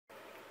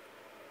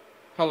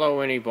Hello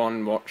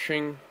anyone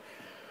watching.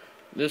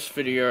 This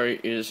video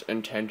is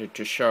intended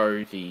to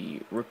show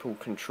the ripple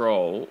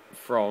control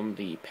from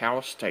the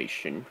power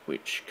station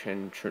which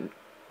can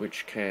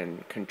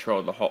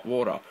control the hot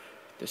water.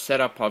 The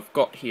setup I've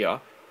got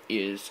here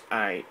is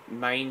a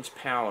mains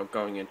power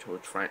going into a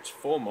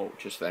transformer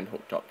which is then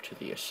hooked up to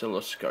the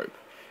oscilloscope.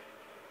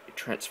 It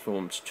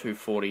transforms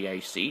 240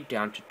 AC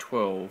down to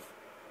 12.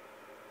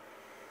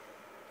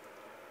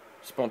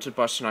 Sponsored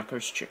by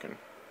Snacko's Chicken.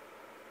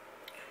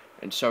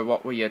 And so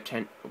what we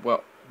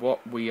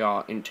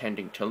are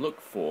intending to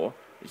look for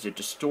is a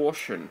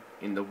distortion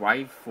in the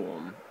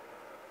waveform,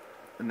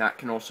 and that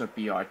can also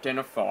be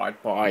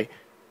identified by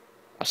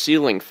a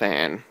ceiling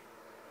fan.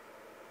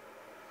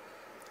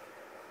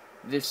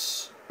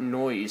 This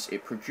noise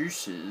it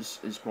produces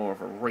is more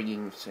of a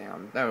ringing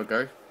sound. There we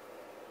go. You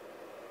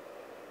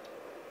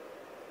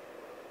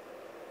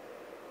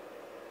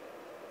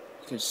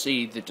can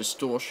see the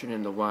distortion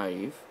in the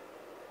wave.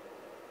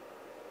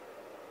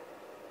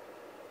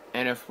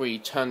 And if we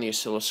turn the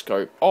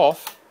oscilloscope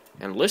off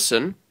and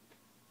listen,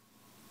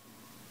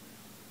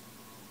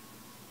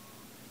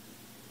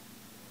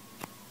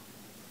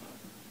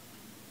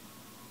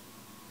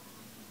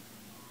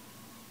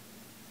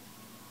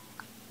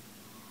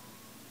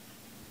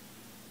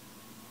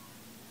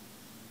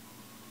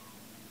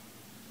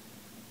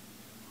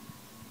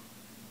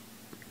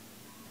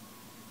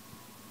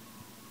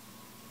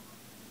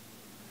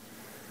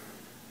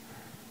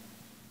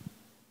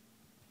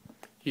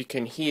 you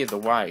can hear the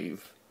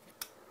wave.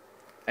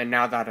 And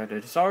now that it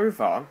is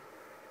over,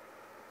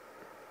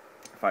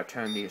 if I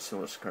turn the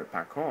oscilloscope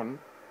back on,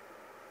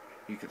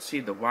 you can see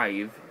the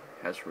wave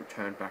has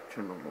returned back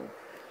to normal.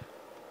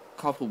 A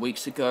couple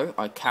weeks ago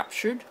I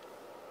captured.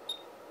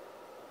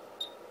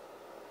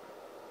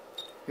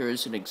 Here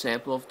is an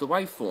example of the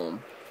waveform.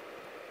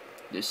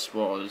 This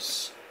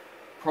was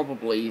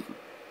probably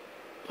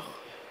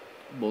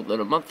more than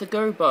a month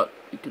ago, but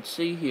you can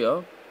see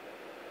here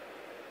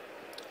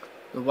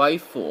the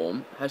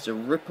waveform has a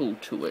ripple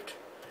to it.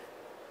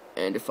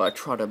 And if I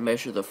try to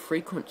measure the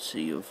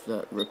frequency of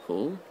that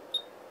ripple,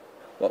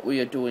 what we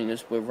are doing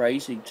is we're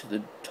raising to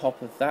the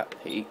top of that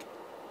peak,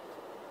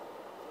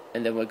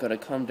 and then we're going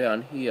to come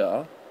down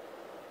here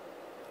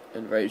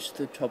and raise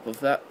to the top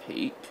of that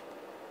peak,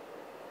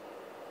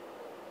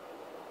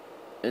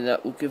 and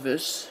that will give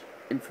us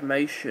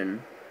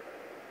information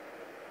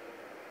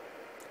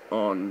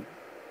on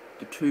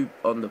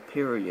the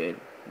period.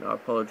 And I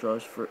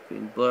apologize for it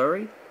being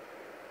blurry.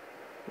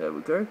 There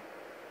we go.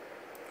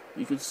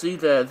 You can see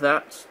there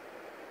that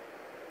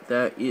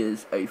there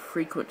is a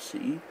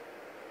frequency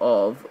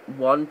of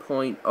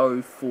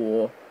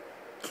 1.04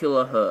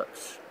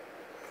 kilohertz.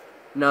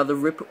 Now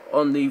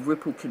on the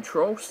ripple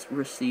control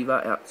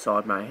receiver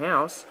outside my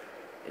house,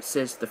 it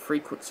says the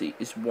frequency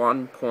is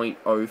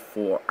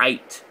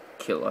 1.048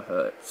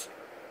 kilohertz.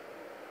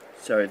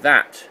 So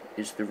that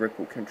is the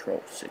ripple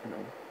control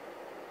signal.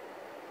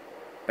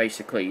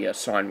 Basically a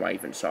sine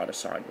wave inside a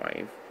sine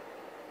wave.